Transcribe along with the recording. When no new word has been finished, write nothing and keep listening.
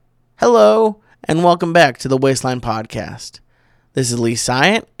Hello, and welcome back to the Wasteland Podcast. This is Lee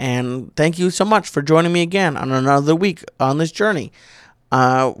Syatt, and thank you so much for joining me again on another week on this journey.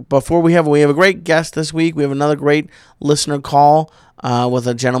 Before we have a great guest this week. We have another great listener call with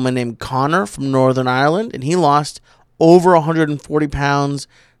a gentleman named Connor from Northern Ireland, and he lost over 140 pounds.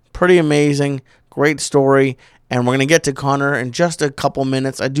 Pretty amazing, great story, and we're going to get to Connor in just a couple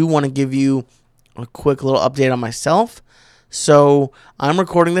minutes. I do want to give you a quick little update on myself. So I'm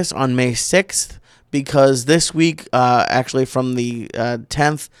recording this on May 6th because this week, actually from the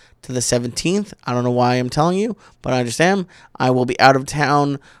 10th to the 17th, I don't know why I'm telling you, but I just am. I will be out of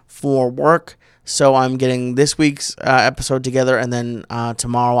town for work, so I'm getting this week's episode together, and then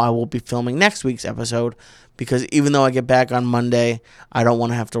tomorrow I will be filming next week's episode because even though I get back on Monday, I don't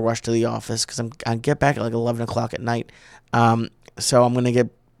want to have to rush to the office because I get back at like 11 o'clock at night. So I'm going to get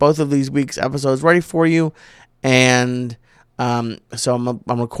both of these week's episodes ready for you, and so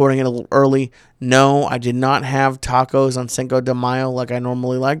I'm recording it a little early. No, I did not have tacos on Cinco de Mayo like I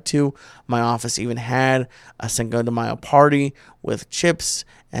normally like to. My office even had a Cinco de Mayo party with chips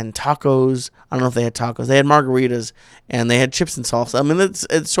and tacos. I don't know if they had tacos. They had margaritas and they had chips and salsa. I mean,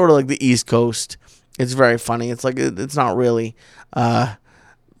 it's sort of like the East Coast. It's very funny. It's like it's not really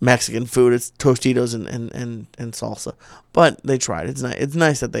Mexican food. It's Tostitos and salsa. But they tried. It's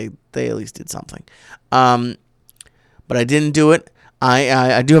nice that they at least did something. But I didn't do it.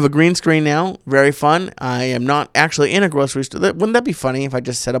 I do have a green screen now. Very fun. I am not actually in a grocery store. Wouldn't that be funny if I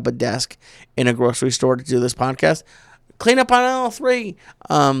just set up a desk in a grocery store to do this podcast? Clean up on all three.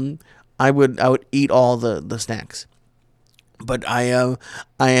 I would eat all the snacks. But I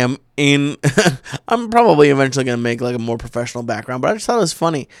am in. I'm probably eventually going to make like a more professional background. But I just thought it was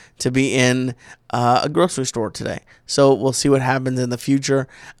funny to be in a grocery store today. So we'll see what happens in the future.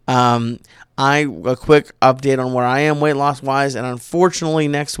 A quick update on where I am weight loss wise, and unfortunately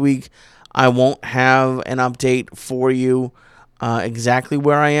next week I won't have an update for you exactly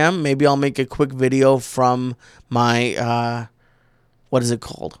where I am. Maybe I'll make a quick video from my what is it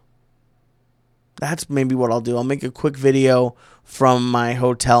called? That's maybe what I'll do. I'll make a quick video from my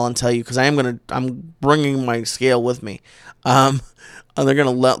hotel and tell you, because I'm bringing my scale with me. They're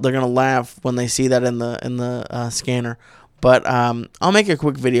gonna laugh when they see that in the scanner. But I'll make a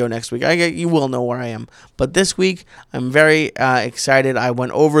quick video next week. You will know where I am. But this week, I'm very excited. I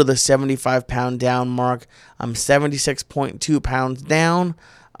went over the 75-pound down mark. I'm 76.2 pounds down.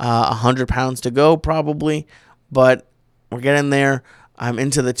 100 pounds to go probably. But we're getting there. I'm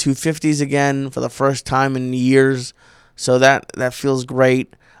into the 250s again for the first time in years. So that feels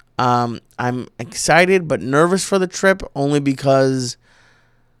great. I'm excited but nervous for the trip only because...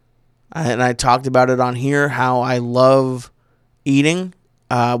 And I talked about it on here, how I love eating.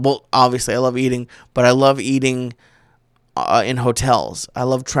 Well, obviously I love eating, but I love eating in hotels. I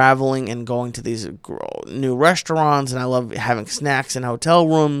love traveling and going to these new restaurants, and I love having snacks in hotel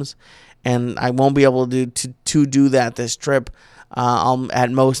rooms. And I won't be able to do that this trip. I'll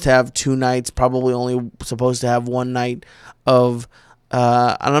at most have 2 nights, probably only supposed to have 1 night of...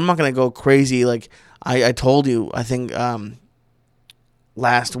 and I'm not going to go crazy. Like I told you, I think...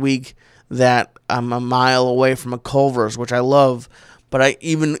 last week that I'm a mile away from a Culver's, which I love, but I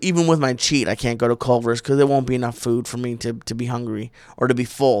even with my cheat, I can't go to Culver's because there won't be enough food for me to be hungry or to be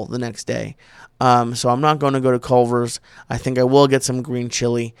full the next day. So I'm not going to go to Culver's. I think I will get some green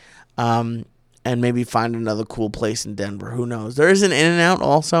chili and maybe find another cool place in Denver. Who knows? There is an In-N-Out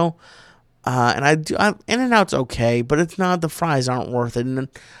also. And In-N-Out's okay, but it's not, the fries aren't worth it. And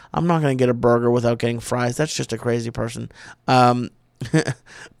I'm not going to get a burger without getting fries. That's just a crazy person.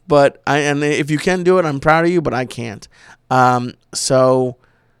 But and if you can do it, I'm proud of you, but I can't. So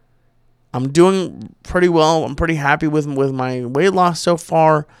I'm doing pretty well. I'm pretty happy with my weight loss so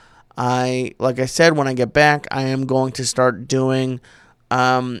far. Like I said, when I get back, I am going to start doing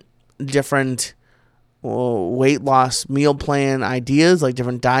different weight loss meal plan ideas, like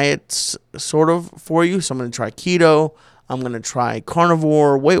different diets sort of for you. So I'm going to try keto. I'm going to try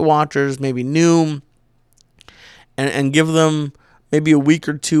carnivore, Weight Watchers, maybe Noom, and give them maybe a week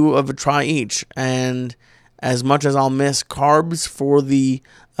or 2 of a try each. And as much as I'll miss carbs for the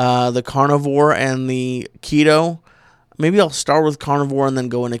carnivore and the keto, maybe I'll start with carnivore and then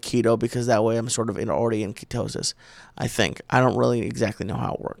go into keto, because that way I'm sort of already in ketosis, I think. I don't really exactly know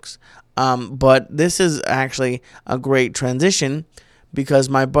how it works. But this is actually a great transition because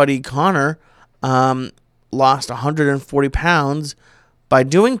my buddy Connor lost 140 pounds by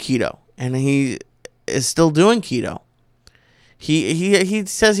doing keto, and he is still doing keto. He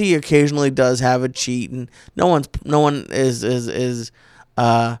says he occasionally does have a cheat, and no one is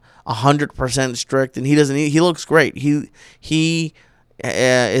 100% strict, and he doesn't. He looks great. He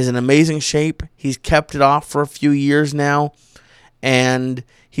is in amazing shape. He's kept it off for a few years now, and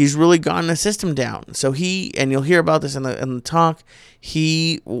he's really gotten the system down. So and you'll hear about this in the talk,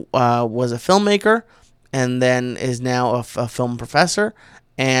 he was a filmmaker and then is now a film professor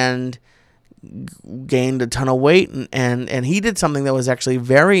and gained a ton of weight. And he did something that was actually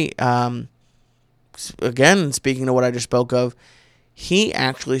very, again, speaking to what I just spoke of, he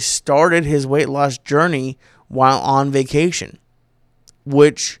actually started his weight loss journey while on vacation,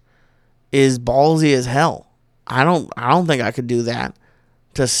 which is ballsy as hell. I don't think I could do that.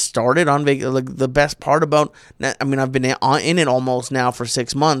 To start it on vacation, like the best part about, I mean, I've been in it almost now for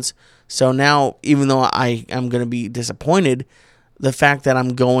 6 months. So now, even though I am going to be disappointed, the fact that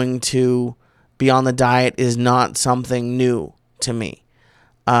I'm going to be on the diet is not something new to me.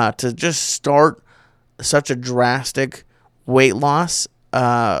 To just start such a drastic weight loss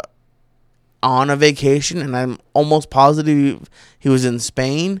on a vacation, and I'm almost positive he was in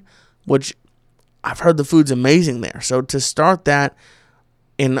Spain, which I've heard the food's amazing there. So to start that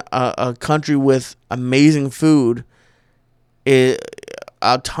in a country with amazing food, a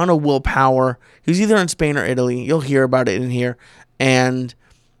ton of willpower. He was either in Spain or Italy. You'll hear about it in here. And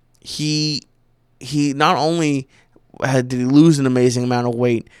he not only did he lose an amazing amount of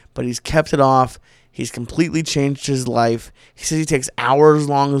weight, but he's kept it off. He's completely changed his life. He says he takes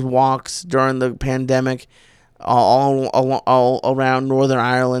hours-long walks during the pandemic all around Northern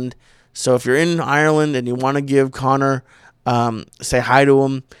Ireland. So if you're in Ireland and you want to give Connor, say hi to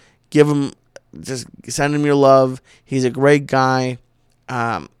him, just send him your love. He's a great guy.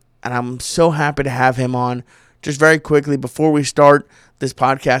 And I'm so happy to have him on. Just very quickly, before we start, this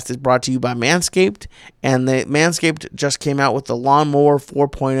podcast is brought to you by Manscaped. And Manscaped just came out with the Lawnmower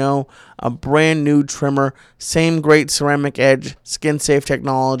 4.0, a brand new trimmer. Same great ceramic edge, skin-safe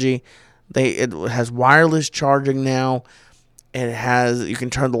technology. It has wireless charging now. You can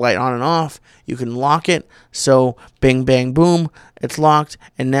turn the light on and off. You can lock it. So bing, bang, boom, it's locked.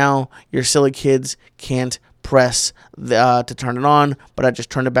 And now your silly kids can't press to turn it on, but I just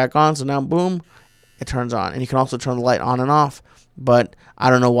turned it back on. So now, boom, it turns on. And you can also turn the light on and off, but I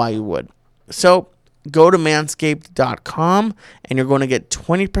don't know why you would. So go to manscaped.com and you're going to get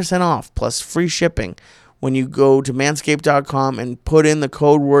 20% off plus free shipping when you go to manscaped.com and put in the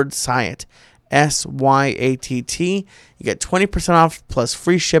code word SYATT. SYATT. You get 20% off plus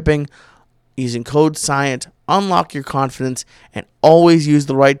free shipping using code SYATT. Unlock your confidence and always use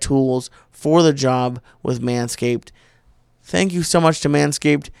the right tools for the job with Manscaped. Thank you so much to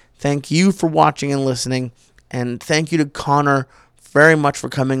Manscaped. Thank you for watching and listening. And thank you to Connor very much for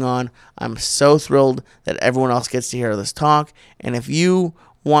coming on. I'm so thrilled that everyone else gets to hear this talk. And if you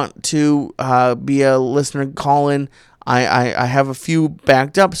want to be a listener, call in. I have a few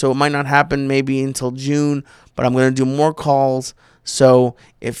backed up, so it might not happen maybe until June, but I'm going to do more calls. So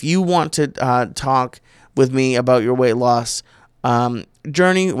if you want to talk with me about your weight loss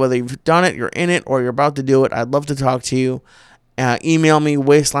journey, whether you've done it, you're in it, or you're about to do it, I'd love to talk to you. Email me,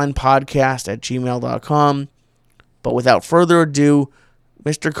 waistlinepodcast@gmail.com. But without further ado,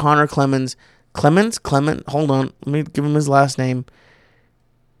 Mr. Connor Clements. Hold on. Let me give him his last name.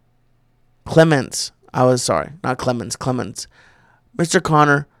 Clements. Not Clements, Clements. Mr.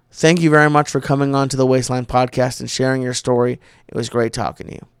 Connor, thank you very much for coming on to the Waistline Podcast and sharing your story. It was great talking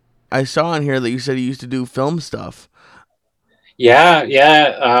to you. I saw in here that you said you used to do film stuff. Yeah.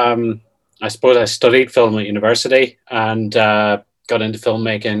 I suppose I studied film at university and got into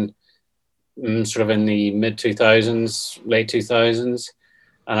filmmaking sort of in the mid-2000s, late 2000s.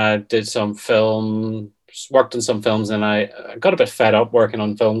 And I did some film, worked on some films, and I got a bit fed up working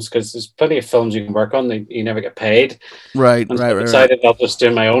on films because there's plenty of films you can work on, you never get paid. Right. I decided I'll just do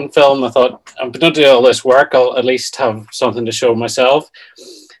my own film. I thought, I'm going to do all this work, I'll at least have something to show myself.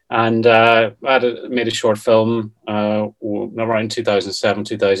 And I made a short film around 2007,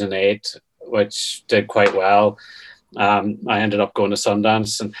 2008, which did quite well. I ended up going to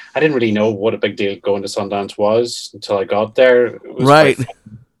Sundance, and I didn't really know what a big deal going to Sundance was until I got there. It was right.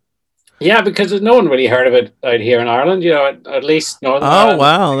 Yeah, because no one really heard of it out here in Ireland, at least Northern Ireland. Oh,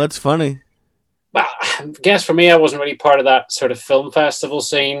 wow, that's funny. Well, I guess for me, I wasn't really part of that sort of film festival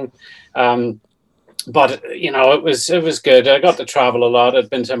scene. But, it was good. I got to travel a lot. I'd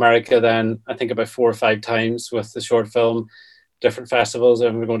been to America then, I think about 4 or 5 times with the short film, different festivals. I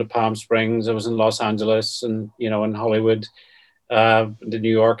remember going to Palm Springs. I was in Los Angeles and, in Hollywood, to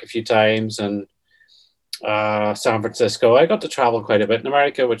New York a few times, and San Francisco. I got to travel quite a bit in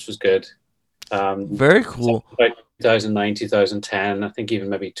America, which was good. Very cool. About 2009, 2010, I think even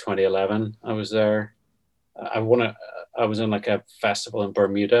maybe 2011, I was there. I was in like a festival in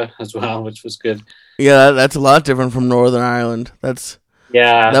Bermuda as well, which was good. Yeah, that's a lot different from Northern Ireland. That's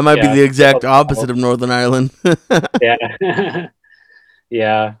Yeah, That might be yeah, the exact opposite of Northern Ireland. yeah,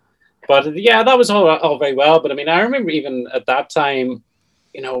 yeah. But yeah, that was all very well. But I mean, I remember even at that time,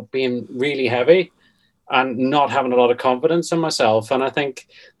 being really heavy and not having a lot of confidence in myself. And I think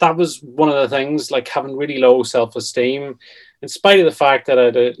that was one of the things, like having really low self esteem, in spite of the fact that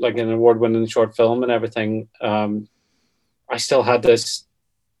I did like an award winning short film and everything. I still had this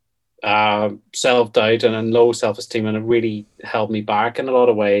self doubt and low self esteem, and it really held me back in a lot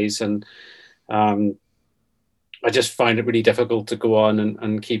of ways. And um, I just find it really difficult to go on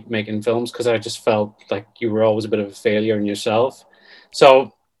and keep making films because I just felt like you were always a bit of a failure in yourself.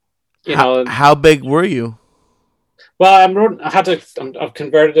 So, you know, How big were you? well, I've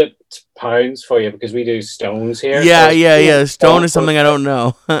converted it to pounds for you because we do stones here. So Yeah, it's yeah, yeah. Stone is something I don't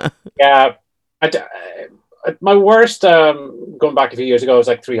know. yeah. My worst, going back a few years ago, was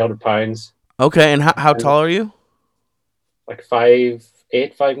like 300 pounds. Okay, and how And tall are you? like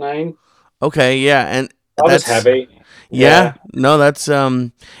 5'8", 5'9". Okay, yeah, and That was that's heavy. yeah. Yeah. No, that's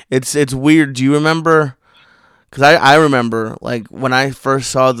it's weird. Do you remember? Because I remember like when I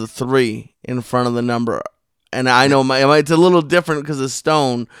first saw the 3 in front of the number, and I know it's a little different because of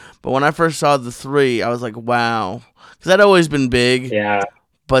stone. But when I first saw the 3, I was like, wow, because I'd always been big, Yeah.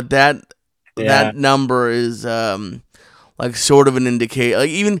 but Yeah. that number is like sort of an indicator. Like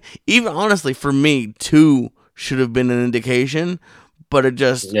even honestly, for me, 2 should have been an indication, but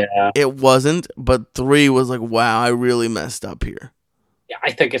Yeah. it wasn't. But 3 was like, wow, I really messed up here.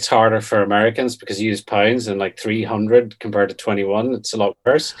 I think it's harder for Americans because you use pounds, and like 300 compared to 21, it's a lot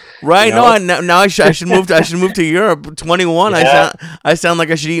worse, you Right? No, know? now I should move to to Europe. 21. Yeah. I sound like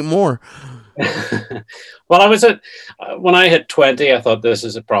I should eat more. Well, when I hit 20, I thought this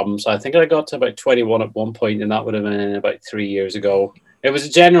is a problem. So I think I got to about 21 at one point, and that would have been about 3 years ago. It was a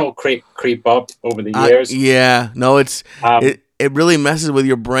general creep up over the years. Yeah. No, Um, it really messes with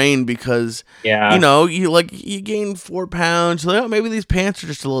your brain because yeah, you gain 4 pounds. Like, oh, maybe these pants are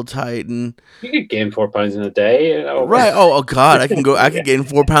just a little tight, and you could gain 4 pounds in a day. right. Oh God, I could gain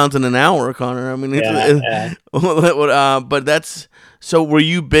 4 pounds in an hour, Connor. I mean, Yeah, yeah. but that's so. Were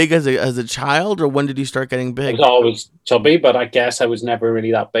you big as a child, or when did you start getting I was big? always chubby, but I guess I was never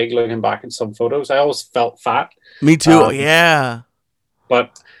really that big. Looking back at some photos, I always felt fat. Me too. Um, Yeah.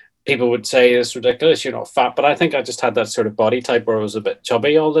 but people would say it's ridiculous, you're not fat. But I think I just had that sort of body type where I was a bit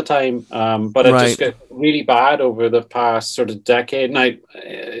chubby all the time. But it just Right. got really bad over the past sort of decade. And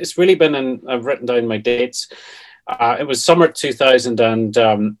it's really been I've written down my dates. It was summer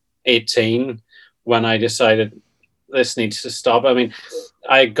 2018 when I decided this needs to stop. I mean,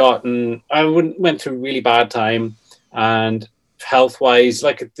 went through really bad time, and health wise,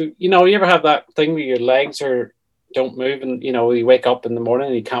 like, you ever have that thing where your legs don't move, and you wake up in the morning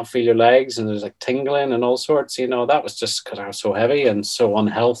and you can't feel your legs, and there's like tingling and all sorts. That was just because I was so heavy and so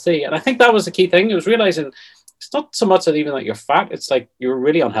unhealthy. And I think that was the key thing. It was realizing it's not so much that even that you're fat, it's like you're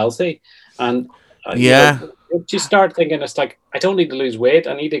really unhealthy. And Yeah. you start thinking, it's like, I don't need to lose weight,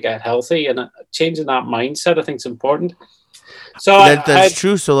 I need to get healthy. And changing that mindset, I think, is important. So That's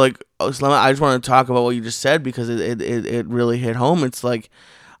true. So like, I just want to talk about what you just said because it really hit home. It's like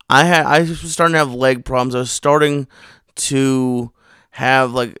I was starting to have leg problems. I was starting to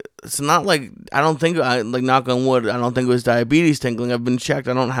have like, it's not like, I don't think like, knock on wood, I don't think it was diabetes tingling. I've been checked.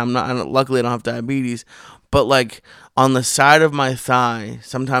 Luckily I don't have diabetes, but like on the side of my thigh,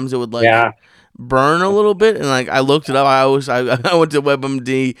 sometimes it would like yeah, burn a little bit, and like I looked it up. I went to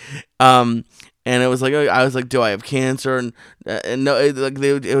WebMD, and it was like, I was like, do I have cancer? And no, it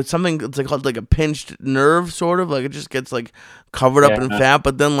was something. It's like called like a pinched nerve, sort of like it just gets like covered up in yeah, fat.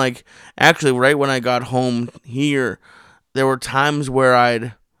 But then like actually, right when I got home here, there were times where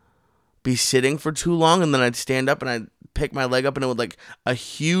I'd be sitting for too long, and then I'd stand up and I'd pick my leg up, and it would like a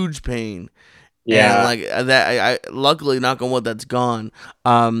huge pain. And yeah. like that, I luckily, knock on wood, that's gone.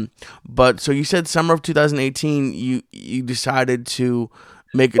 But so you said summer of 2018, you decided to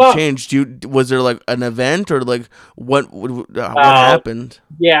make a Well, change. Was there like an event, or like what uh, happened?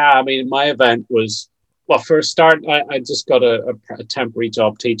 yeah. I mean, my event was, well, for a start, I just got a temporary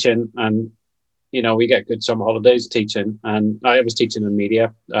job teaching, and we get good summer holidays teaching, and I was teaching in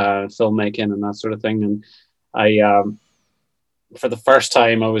media, filmmaking, and that sort of thing. And I for the first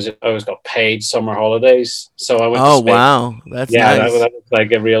time, I was got paid summer holidays, so I went to Oh Spain. wow, that's Yeah, that nice. was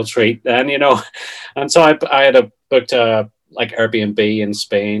like a real treat then, and so I had booked a like Airbnb in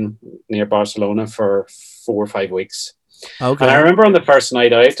Spain near Barcelona for 4 or 5 weeks. And I Okay. remember on the first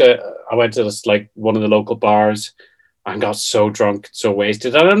night out, I went to this like one of the local bars and got so drunk, so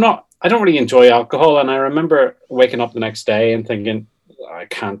wasted. And I don't really enjoy alcohol. And I remember waking up the next day and thinking, I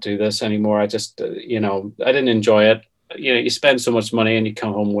can't do this anymore. I just, I didn't enjoy it. you spend so much money and you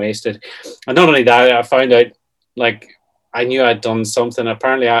come home wasted. And not only that, I found out, like, I knew I'd done something.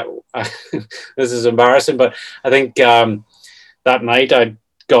 Apparently, I this is embarrassing, but I think that night I'd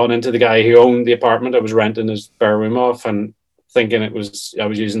gone into the guy who owned the apartment. I was renting his spare room off, and thinking I was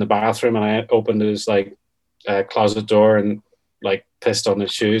using the bathroom, and I opened his like closet door and like pissed on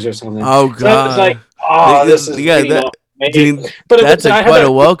his shoes or something. Oh So I was like, God. oh, this is Yeah, really that not me. getting But it that's was, I had quite a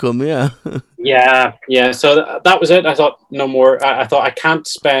a welcome. Yeah. yeah, yeah. So that was it. I thought no more. I thought I can't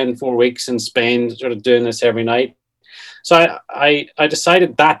spend 4 weeks in Spain sort of doing this every night. So I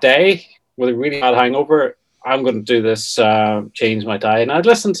decided that day with a really bad hangover, I'm going to do this, change my diet. And I'd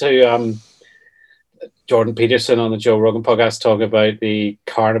listened to Jordan Peterson on the Joe Rogan podcast talk about the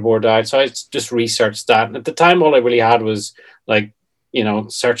carnivore diet. So I just researched that. And at the time, all I really had was like,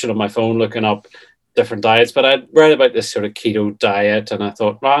 searching on my phone, looking up different diets. But I'd read about this sort of keto diet, and I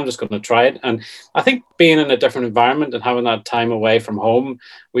thought, well, I'm just going to try it. And I think being in a different environment and having that time away from home,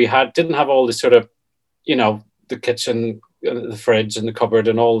 we didn't have all this sort of, the kitchen, the fridge and the cupboard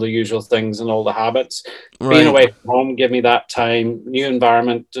and all the usual things and all the habits. Being Right. away from home gave me that time, new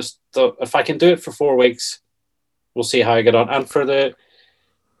environment. Just thought, if I can do it for 4 weeks, we'll see how I get on. And for the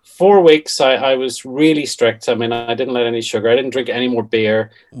 4 weeks, I was really strict. I mean, I didn't let any sugar. I didn't drink any more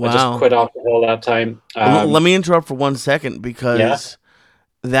beer. I just Wow. quit alcohol that time. Let me interrupt for 1 second Yeah, because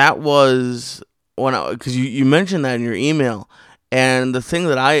that was because you mentioned that in your email, and the thing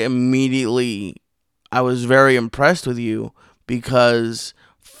that I was very impressed with you because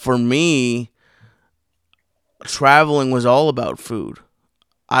for me, traveling was all about food.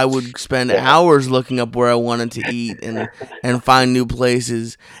 I would spend yeah, hours looking up where I wanted to eat and find new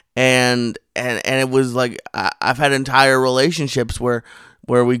places, and it was like I've had entire relationships where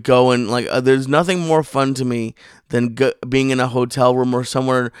we go and like there's nothing more fun to me than being in a hotel room or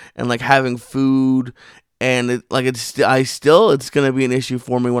somewhere and like having food, and it's gonna be an issue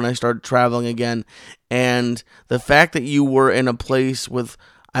for me when I start traveling again, and the fact that you were in a place with,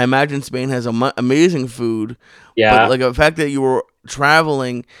 I imagine Spain has amazing food, but yeah. like the fact that you were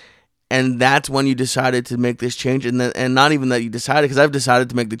traveling and that's when you decided to make this change, and not even that you decided, because I've decided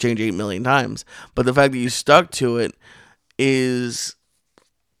to make the change 8 million times, but the fact that you stuck to it is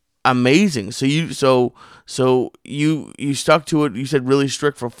amazing. So you stuck to it. You said really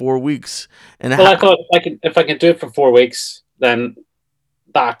strict for 4 weeks, and Well, I thought if I can do it for 4 weeks, then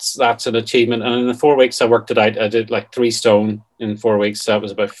that's an achievement. And in the 4 weeks I worked it out, I did like 3 stone in 4 weeks. So that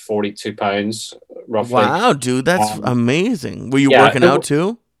was about 42 pounds roughly. wow, dude, that's Um, amazing. Were you yeah, working out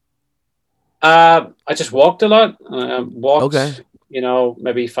too? I just walked a lot. Okay. Walked,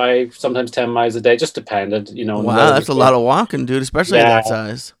 maybe 5, sometimes 10 miles a day. Just depended, in the Wow, middle of that's a the day. lot of walking, dude, especially at Yeah, that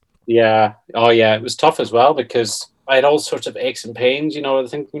size. yeah. Oh, yeah. It was tough as well because I had all sorts of aches and pains. I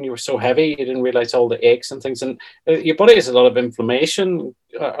think when you were so heavy, you didn't realize all the aches and things. And your body has a lot of inflammation,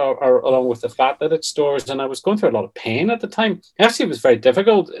 or along with the fat that it stores. And I was going through a lot of pain at the time. Actually, it was very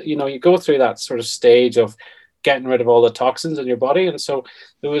difficult. You go through that sort of stage of getting rid of all the toxins in your body. And so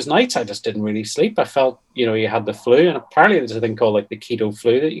there was nights I just didn't really sleep. I felt, you had the flu, and apparently there's a thing called like the keto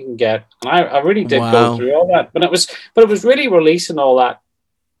flu that you can get. And I really did go Wow. through all that, but it was really releasing all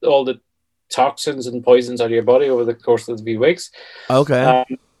the toxins and poisons out of your body over the course of the few weeks. Okay. Um,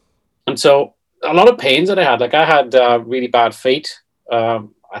 and so a lot of pains that I had, like I had really bad feet. I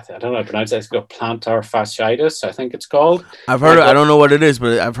don't know how to pronounce it. It's got plantar fasciitis, I think it's called. I've And heard I don't know what it is,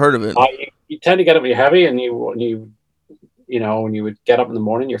 but I've heard of it. you tend to get it when you're heavy, and when you would get up in the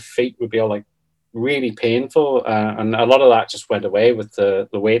morning, your feet would be all like really painful, and a lot of that just went away with the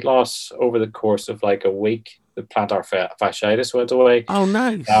weight loss over the course of like a week. The plantar fasciitis went away. Oh, Uh,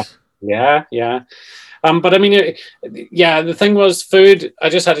 nice. yeah, yeah. But I mean, yeah, the thing was food. I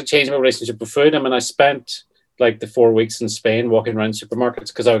just had to change my relationship with food. I mean, I spent like the 4 weeks in Spain walking around supermarkets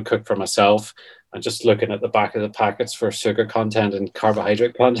because I would cook for myself and just looking at the back of the packets for sugar content and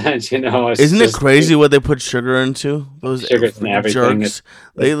carbohydrate content. It's Isn't it just crazy what they put sugar into? Those sugars and freaking everything. jerks.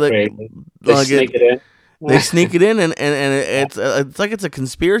 They It's like crazy. They like it. sneak it in. They sneak it in, and it's like it's a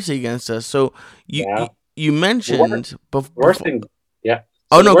conspiracy against us. So you Yeah. you, you The worst, mentioned the worst before. thing. Yeah.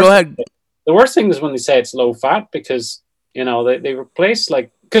 Oh So no, go ahead. the worst thing is when they say it's low fat because they replace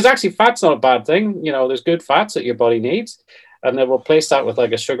because actually fat's not a bad thing. There's good fats that your body needs, and they replace that with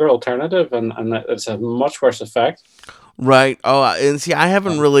like a sugar alternative, and it's a much worse effect. Right. Oh, and see, I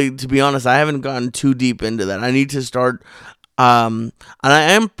haven't Yeah. really, to be honest, I haven't gotten too deep into that. I need to start. And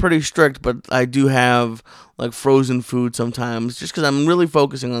I am pretty strict, but I do have like frozen food sometimes, just because I'm really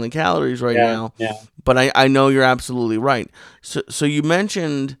focusing on the calories right Yeah, now. yeah. But I know you're absolutely right. So you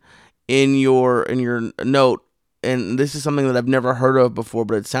mentioned in your note, and this is something that I've never heard of before,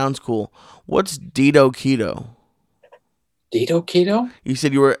 but it sounds cool. What's Dito Keto? Dito keto? You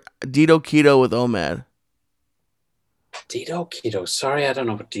said you were Dito keto with OMAD. Dito keto. Sorry, I don't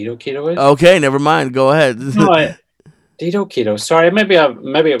know what Dito keto is. Okay, never mind. Go ahead. No, Dito keto. Sorry, maybe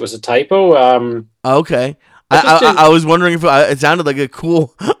it was a typo. Okay. I just do. I was wondering if it sounded like a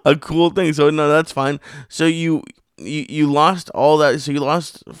cool thing. So no, that's fine. So you lost all that. So you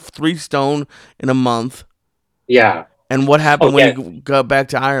lost 3 stone in a month. Yeah. And what happened when Okay. you got back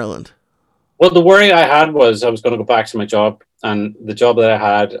to Ireland? Well, the worry I had was I was going to go back to my job, and the job that I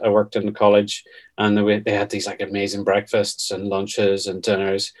had, I worked in the college, and they had these like amazing breakfasts and lunches and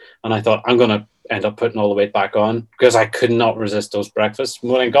dinners, and I thought I'm going to end up putting all the weight back on because I could not resist those breakfasts.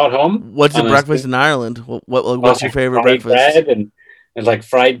 When I got home, What's the and breakfast in Ireland? What's your like favorite fried breakfast? bread and like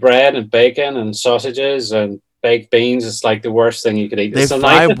fried bread and bacon and sausages and baked beans. It's like the worst thing you could eat. They It's a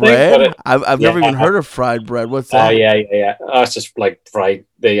nice fry thing, but bread? I've yeah. never even heard of fried bread. What's Oh that? yeah. Oh, it's just like fried.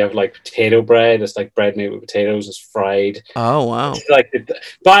 They have like potato bread. It's like bread made with potatoes. It's fried. Oh wow. It's like,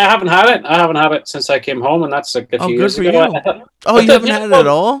 but I haven't had it. I haven't had it since I came home, and that's like a Oh, few good years for ago. you. Oh, you haven't had it at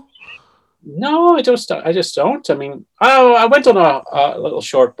all? No, I just don't. I mean, I went on a little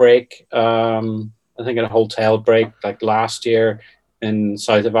short break. I think a hotel break like last year in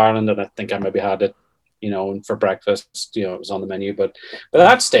south of Ireland, and I think I maybe had it, for breakfast. It was on the menu, but at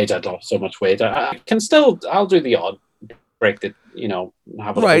that stage, I'd lost so much weight. I can still, I'll do the odd break that,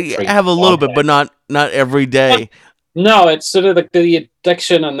 have a little Right, treat. have a little bit, but not every day. No, it's sort of like the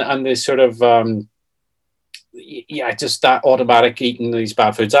addiction and the sort of just that automatic eating these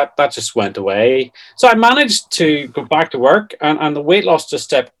bad foods that just went away. So I managed to go back to work, and the weight loss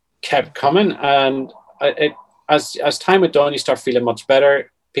just kept coming, and as time went on, you start feeling much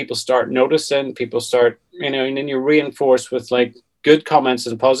better. People start noticing. People start, and then you're reinforced with like good comments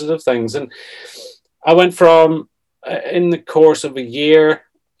and positive things. And I went from in the course of a year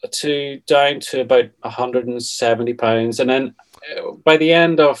down to about 170 pounds, and then by the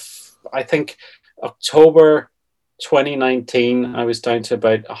end of I think October 2019, I was down to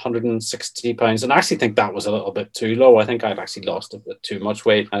about 160 pounds, and I actually think that was a little bit too low. I think I'd actually lost a bit too much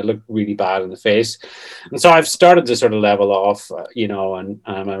weight. I looked really bad in the face, and so I've started to sort of level off, and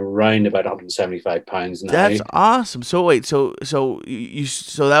I'm around about 175 pounds now. That's awesome. So wait, so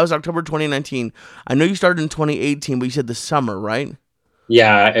that was October 2019. I know you started in 2018, but you said the summer, right?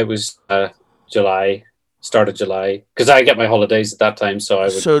 Yeah, it was July, start of July, because I get my holidays at that time, so I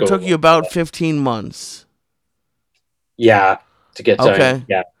would So it go. took you about 15 months. Yeah, to get down. Okay.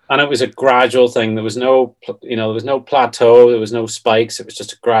 Yeah, and it was a gradual thing. There was no, there was no plateau. There was no spikes. It was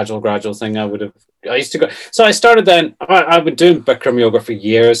just a gradual thing. I used to go. So I started then. I've been doing Bikram yoga for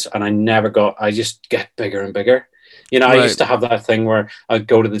years, and I just get bigger and bigger. I Right. used to have that thing where I'd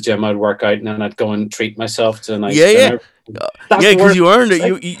go to the gym, I'd work out, and then I'd go and treat myself to a nice dinner. Because you earned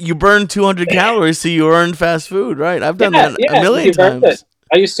it. You burned 200 calories, so you earned fast food, right? I've done that a million times.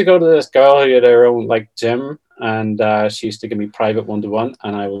 I used to go to this girl who had her own like gym, and she used to give me private 1-to-1,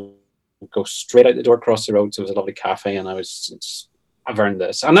 and I would go straight out the door across the road. So it was a lovely cafe, and I've earned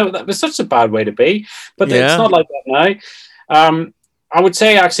this. I know that was such a bad way to be, but it's not like that now. I would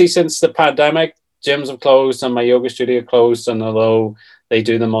say actually since the pandemic, gyms have closed and my yoga studio closed, and although they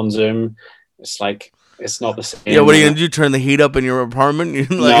do them on Zoom, it's like it's not the same. Yeah, what are you gonna do? Turn the heat up in your apartment? Like,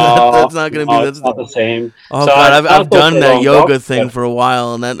 no, that's not gonna be. That's not the same. Oh so God, I've done that yoga thing for a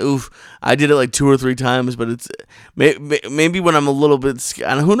while, and I did it like 2 or 3 times. But it's maybe when I'm a little bit,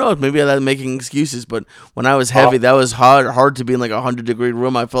 and who knows? Maybe I'm making excuses. But when I was heavy, that was hard to be in like a 100-degree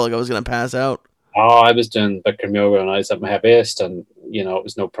room. I felt like I was gonna pass out. Oh, I was doing Bikram yoga and I was at my heaviest, and it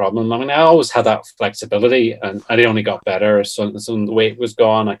was no problem. I mean, I always had that flexibility, and I only got better. So when the weight was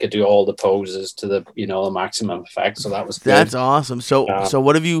gone, I could do all the poses to the the maximum effect. So that was good. That's awesome. So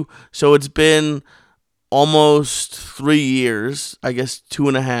what have you? So it's been almost 3 years, I guess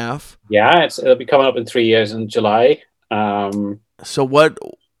 2.5. Yeah, it'll be coming up in 3 years in July. So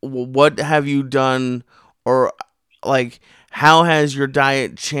what have you done, or like? How has your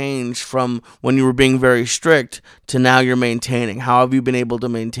diet changed from when you were being very strict to now you're maintaining? How have you been able to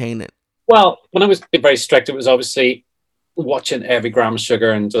maintain it? Well, when I was being very strict, it was obviously watching every gram of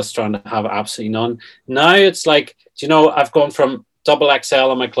sugar and just trying to have absolutely none. Now it's like, I've gone from double XL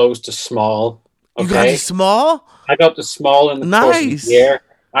on my clothes to small. Okay? You got to small? I got the small in the course of the year.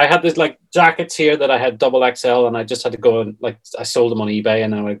 I had this like jackets here that I had double XL, and I just had to go and I sold them on eBay,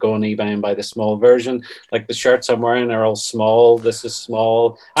 and then I would go on eBay and buy the small version. Like the shirts I'm wearing are all small. This is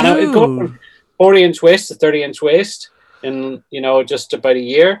small, and I would go from 40-inch waist to 30-inch waist in just about a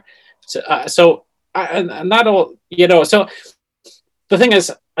year. So that all So the thing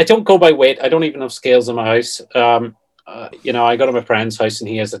is, I don't go by weight. I don't even have scales in my house. I go to my friend's house and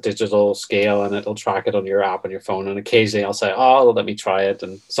he has a digital scale and it'll track it on your app on your phone. And occasionally I'll say, "Oh, let me try it."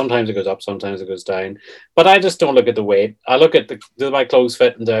 And sometimes it goes up, sometimes it goes down. But I just don't look at the weight. I look at do my clothes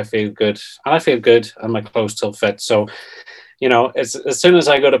fit and do I feel good? And I feel good and my clothes still fit. So, it's as soon as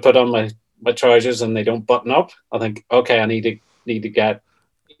I go to put on my trousers and they don't button up, I think, okay, I need to get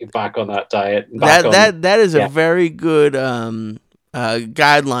back on that diet. Back That on, that is a yeah, very good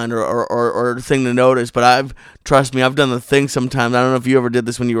guideline or thing to notice. But trust me, I've done the thing sometimes. I don't know if you ever did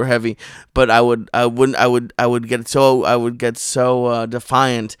this when you were heavy, but I would get so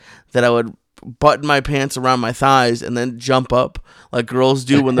defiant that I would button my pants around my thighs and then jump up like girls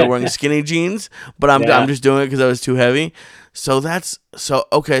do when they're wearing skinny jeans. But I'm yeah. just doing it because I was too heavy. So that's so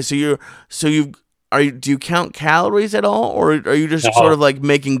okay. Do you count calories at all, or are you just sort No, of like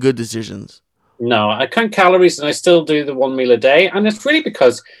making good decisions? no, I count calories and I still do the one meal a day. And it's really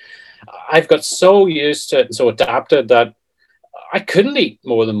because I've got so used to it and so adapted that I couldn't eat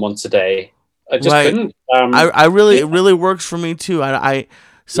more than once a day. I just Right. couldn't. I really Yeah, it really works for me too.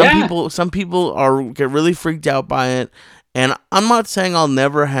 yeah, Some people are get really freaked out by it, and I'm not saying I'll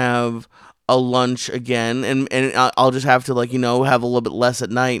never have a lunch again, and I'll just have to have a little bit less at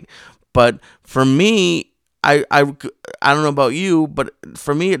night. But for me, I don't know about you, but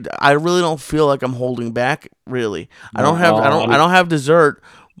for me, I really don't feel like I'm holding back. Really, no, I don't have dessert,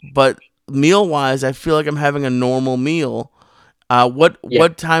 but meal wise, I feel like I'm having a normal meal. yeah.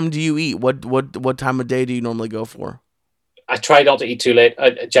 What time do you eat? What time of day do you normally go for? I try not to eat too late.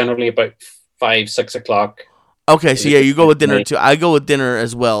 Generally about 5, 6 o'clock Okay, is so a yeah, good you go time with for dinner me. too. I go with dinner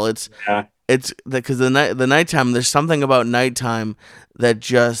as well. Yeah, It's because the nighttime. There's something about nighttime that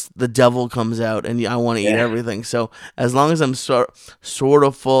just the devil comes out, and I want to eat yeah. everything. So as long as I'm sort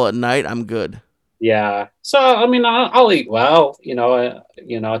of full at night, I'm good. Yeah. So I mean, I'll eat well.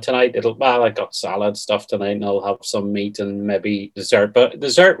 Tonight I got salad stuff tonight, and I'll have some meat and maybe dessert. But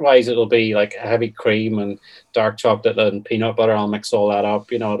dessert wise, it'll be like heavy cream and dark chocolate and peanut butter. I'll mix all that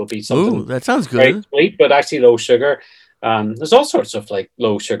up. It'll be Ooh, something that sounds very good. sweet, but actually low sugar. There's all sorts of like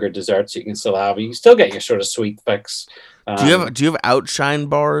low sugar desserts you can still have. You can still get your sort of sweet fix. Um, Do you have outshine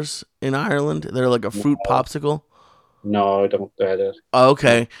bars in Ireland? They're like a fruit no, popsicle. no, I don't get it. Oh,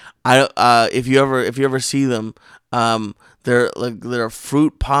 No. okay. I if you ever see them, they're a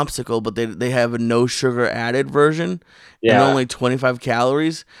fruit popsicle, but they have a no sugar added version, and they're Yeah, only 25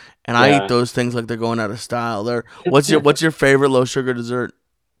 calories. And I eat yeah. those things like they're going out of style. They're what's your favorite low sugar dessert?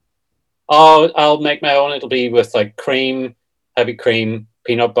 I'll make my own. It'll be with like cream, heavy cream,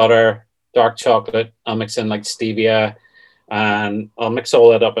 peanut butter, dark chocolate. I'll mix in like stevia, and I'll mix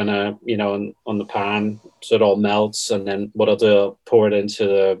all that up in on the pan so it all melts. And then what I'll do, I'll pour it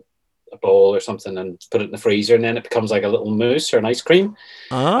into a bowl or something and put it in the freezer, and then it becomes like a little mousse or an ice cream.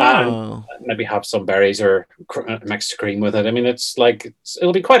 And Oh, maybe have some berries or mixed cream with it. I mean,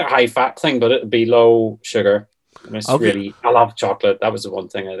 it'll be quite a high fat thing, but it'll be low sugar. And okay. I love chocolate. That was the one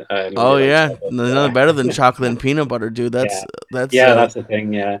thing I Oh really like yeah, chocolate. there's nothing Yeah, better than chocolate and peanut butter, dude. yeah, That's yeah. That's the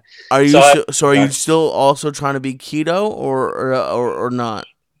thing. Yeah. Are So you so are yeah, you still also trying to be keto or not?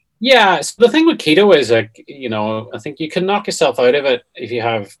 yeah. So the thing with keto is like I think you can knock yourself out of it if you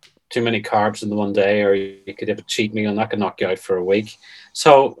have too many carbs in the one day, or you could have a cheat meal and that can knock you out for a week.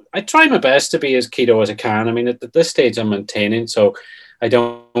 So I try my best to be as keto as I can. I mean, at this stage, I'm maintaining, so I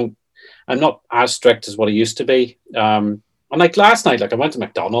don't. I'm not as strict as what I used to be. And like last night, like I went to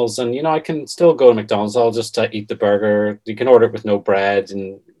McDonald's, and I can still go to McDonald's. I'll just eat the burger. You can order it with no bread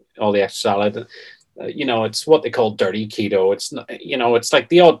and all the extra salad. It's what they call dirty keto. It's not, it's like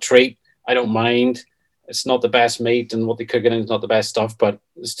the odd treat. I don't mind. It's not the best meat, and what they cook it in is not the best stuff, but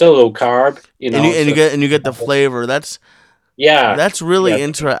it's still low carb. So And you get the flavor. yeah, That's yeah, really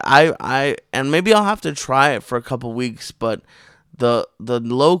interesting. I and maybe I'll have to try it for a couple weeks, but the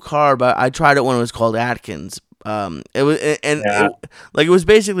low carb I tried it when it was called Atkins. It was and yeah. it was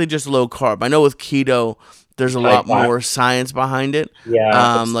basically just low carb. I know with keto there's a High lot fat. more science behind it. Yeah,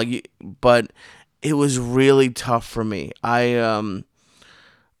 it's But it was really tough for me. I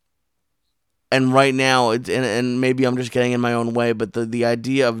and right now and maybe I'm just getting in my own way, but the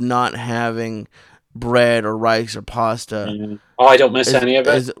idea of not having bread or rice or pasta oh, I don't miss any of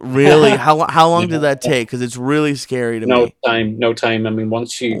it. is really how long did that No, take? Because it's really scary to no me. time, no time. I mean,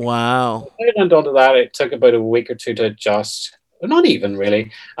 once Wow. I went onto that, it took about a week or two to adjust. Not even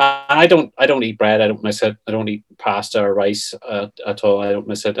really. I don't eat bread. I don't miss it. I don't eat pasta or rice at all. I don't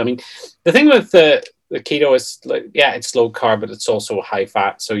miss it. I mean, the thing with the keto is like, yeah, it's low carb, but it's also high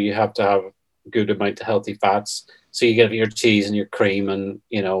fat. So you have to have a good amount of healthy fats. So you get your cheese and your cream and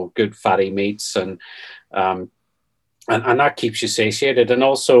good fatty meats um, and that keeps you satiated. And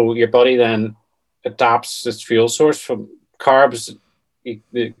also your body then adapts its fuel source from carbs.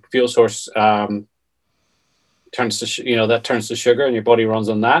 The fuel source turns to that turns to sugar, and your body runs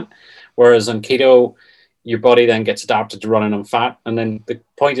on that. Whereas on keto, your body then gets adapted to running on fat, and then the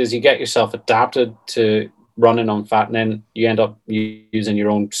point is you get yourself adapted to running on fat, and then you end up using your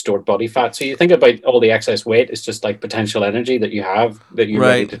own stored body fat. So you think about all the excess weight, it's just like potential energy that you have that you're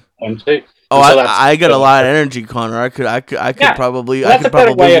ready to turn to. Oh, so I got a lot of energy, Connor. I could probably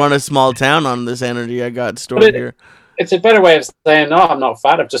run a small town on this energy I got stored here. It's a better way of saying, no, I'm not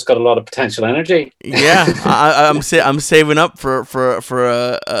fat. I've just got a lot of potential energy. Yeah, I'm saving up for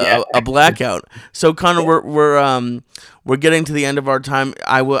a blackout. So Connor, we're getting to the end of our time.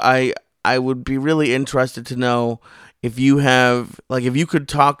 I would be really interested to know if you have, like, if you could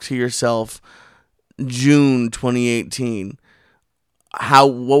talk to yourself June 2018.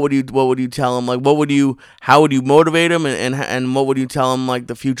 What would you tell him? Like, how would you motivate him, and what would you tell him, like,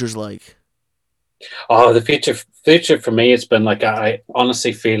 the future's like? Oh, the future for me, it's been like, I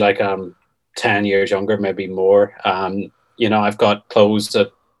honestly feel like I'm 10 years younger, maybe more. I've got clothes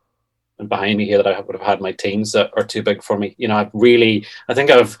that behind me here that I would have had in my teens that are too big for me. I think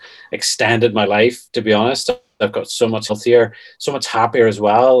I've extended my life, to be honest. I've got so much healthier, so much happier as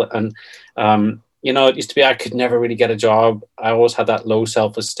well. And, it used to be I could never really get a job. I always had that low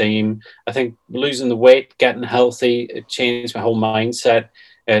self-esteem. I think losing the weight, getting healthy, it changed my whole mindset.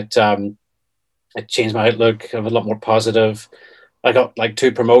 It changed my outlook. I'm a lot more positive. I got like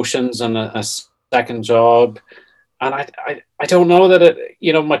 2 promotions and a second job. And I don't know that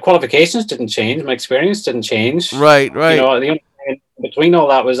my qualifications didn't change. My experience didn't change. Right. The only thing between all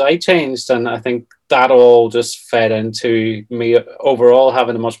that was I changed. And I think that all just fed into me overall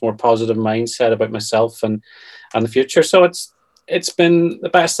having a much more positive mindset about myself and the future. So it's been the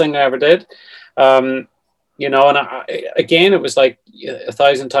best thing I ever did. And again, it was like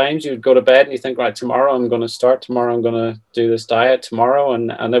 1,000 times you would go to bed and you think, right, tomorrow I'm going to start. Tomorrow I'm going to do this diet tomorrow.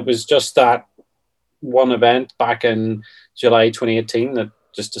 And it was just that one event back in July 2018 that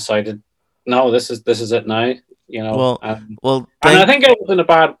just decided, no, this is it now. And I think it was in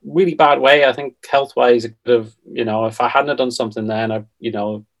a really bad way. I think health wise, it could have, if I hadn't done something then, I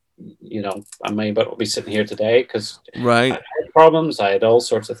may not be sitting here today because I had problems. I had all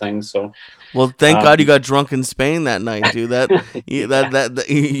sorts of things. So, well, thank God you got drunk in Spain that night, dude. That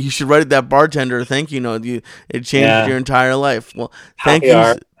you should write that bartender. Thank you. It changed your entire life. Well, thank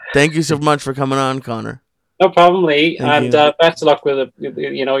you so much for coming on, Connor. No problem, Lee. And best of luck with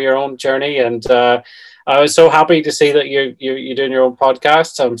your own journey. And I was so happy to see that you're doing your own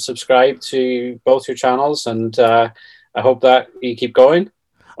podcast. I'm subscribed to both your channels, and I hope that you keep going.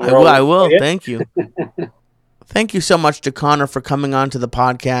 I will. Thank you. Thank you so much to Connor for coming on to the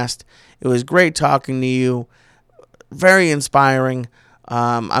podcast. It was great talking to you. Very inspiring.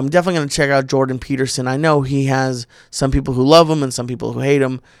 I'm definitely going to check out Jordan Peterson. I know he has some people who love him and some people who hate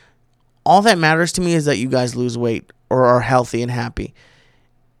him. All that matters to me is that you guys lose weight or are healthy and happy.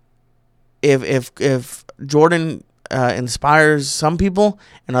 If Jordan inspires some people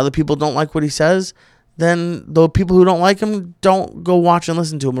and other people don't like what he says, then the people who don't like him don't go watch and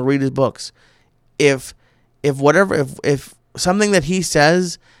listen to him or read his books. If something that he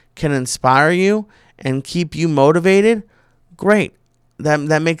says can inspire you and keep you motivated, great.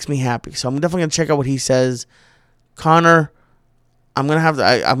 That makes me happy. So I'm definitely gonna check out what he says. Connor, I'm gonna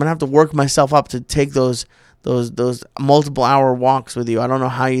have to work myself up to take those multiple hour walks with you. I don't know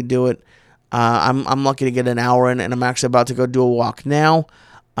how you do it. I'm lucky to get an hour in, and I'm actually about to go do a walk now.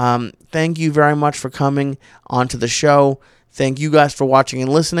 Thank you very much for coming onto the show. Thank you guys for watching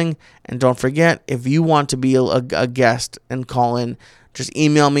and listening. And don't forget, if you want to be a guest and call in, just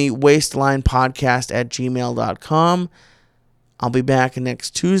email me, wastelinepodcast@gmail.com. I'll be back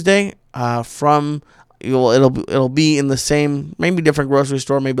next Tuesday it'll be in the same, maybe different grocery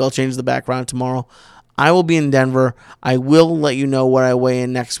store. Maybe I'll change the background tomorrow. I will be in Denver. I will let you know what I weigh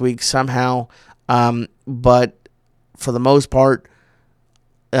in next week somehow. But for the most part,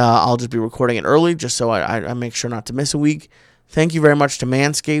 I'll just be recording it early just so I make sure not to miss a week. Thank you very much to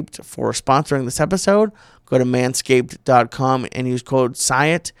Manscaped for sponsoring this episode. Go to manscaped.com and use code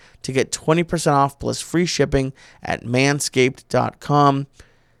SIAT to get 20% off plus free shipping at manscaped.com.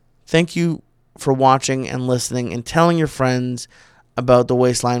 Thank you for watching and listening and telling your friends about the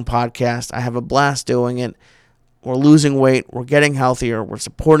Waistline Podcast. I have a blast doing it. We're losing weight. We're getting healthier. We're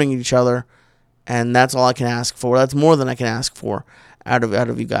supporting each other. And that's all I can ask for. That's more than I can ask for out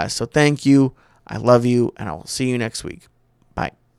of you guys. So thank you. I love you. And I will see you next week.